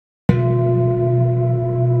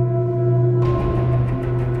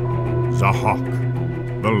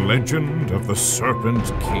Zahhak, the legend of the Serpent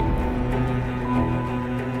King.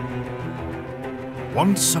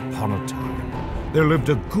 Once upon a time, there lived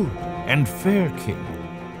a good and fair king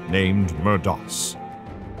named Murdos.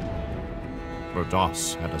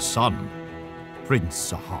 Murdos had a son,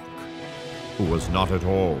 Prince Zahhak, who was not at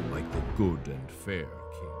all like the good and fair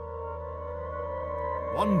king.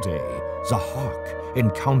 One day, Zahhak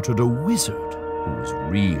encountered a wizard who was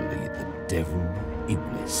really the devil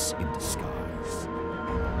Iblis in disguise.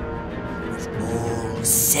 With all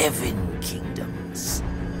 7 kingdoms.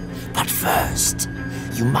 But first,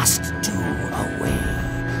 you must do away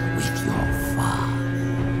with your father.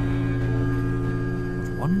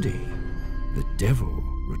 But one day, the devil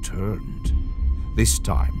returned. This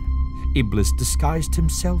time, Iblis disguised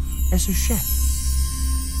himself as a chef.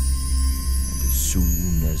 And as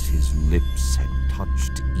soon as his lips had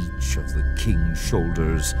touched each of the king's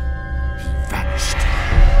shoulders, he vanished.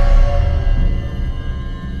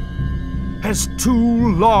 As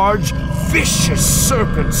 2 large, vicious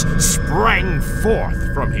serpents sprang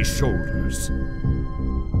forth from his shoulders.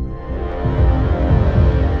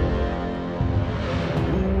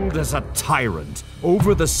 Ruled as a tyrant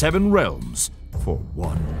over the 7 realms for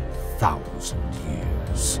 1,000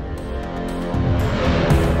 years.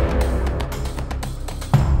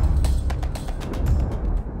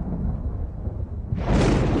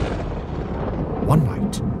 One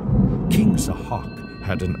night, King Zahhak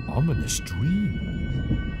had an ominous dream.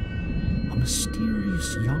 A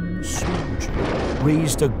mysterious young soldier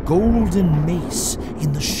raised a golden mace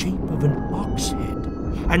in the shape of an ox head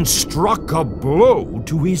and struck a blow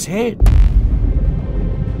to his head.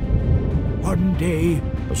 One day,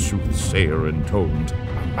 a soothsayer intoned, a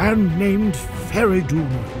man named Feridun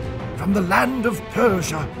from the land of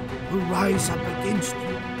Persia will rise up against you.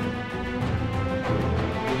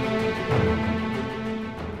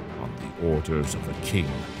 Orders of the king,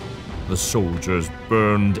 the soldiers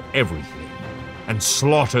burned everything and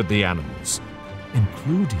slaughtered the animals,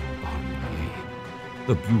 including Barney,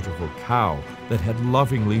 the beautiful cow that had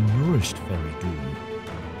lovingly nourished Feridun.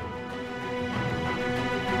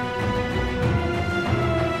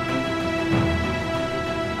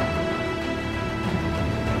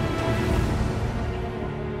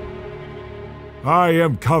 I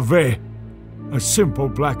am Kaveh, a simple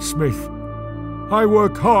blacksmith. I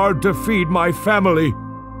work hard to feed my family,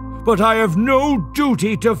 but I have no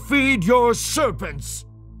duty to feed your serpents.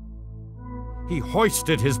 He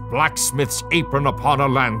hoisted his blacksmith's apron upon a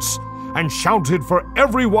lance and shouted for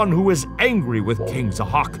everyone who is angry with King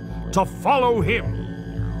Zahhak to follow him,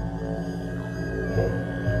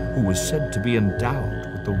 who was said to be endowed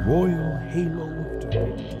with the royal halo of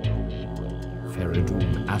divinity.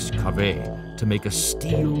 Feridun asked Kaveh to make a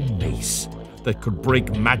steel mace that could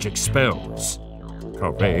break magic spells.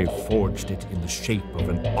 Kaveh forged it in the shape of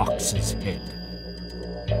an ox's head.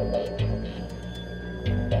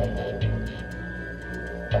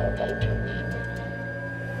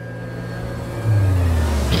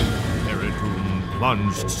 Feridun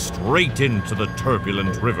plunged straight into the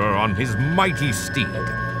turbulent river on his mighty steed.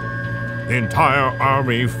 The entire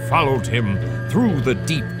army followed him through the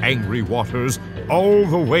deep, angry waters all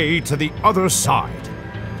the way to the other side.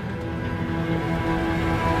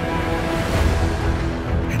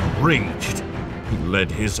 Enraged, he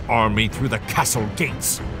led his army through the castle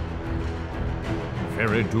gates.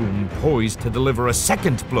 Feridun poised to deliver a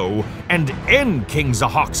second blow and end King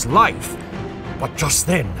Zahhak's life. But just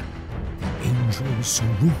then, the angel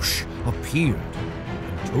Surush appeared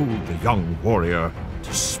and told the young warrior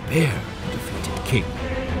to spare the defeated king.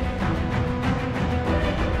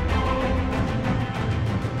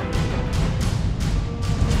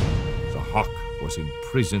 Zahhak was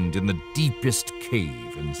imprisoned in the deepest cave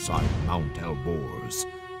inside Mount Elborz,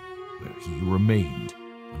 where he remained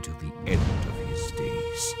until the end of his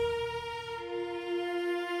days.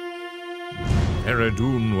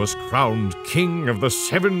 Feridun was crowned king of the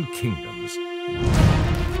 7 kingdoms,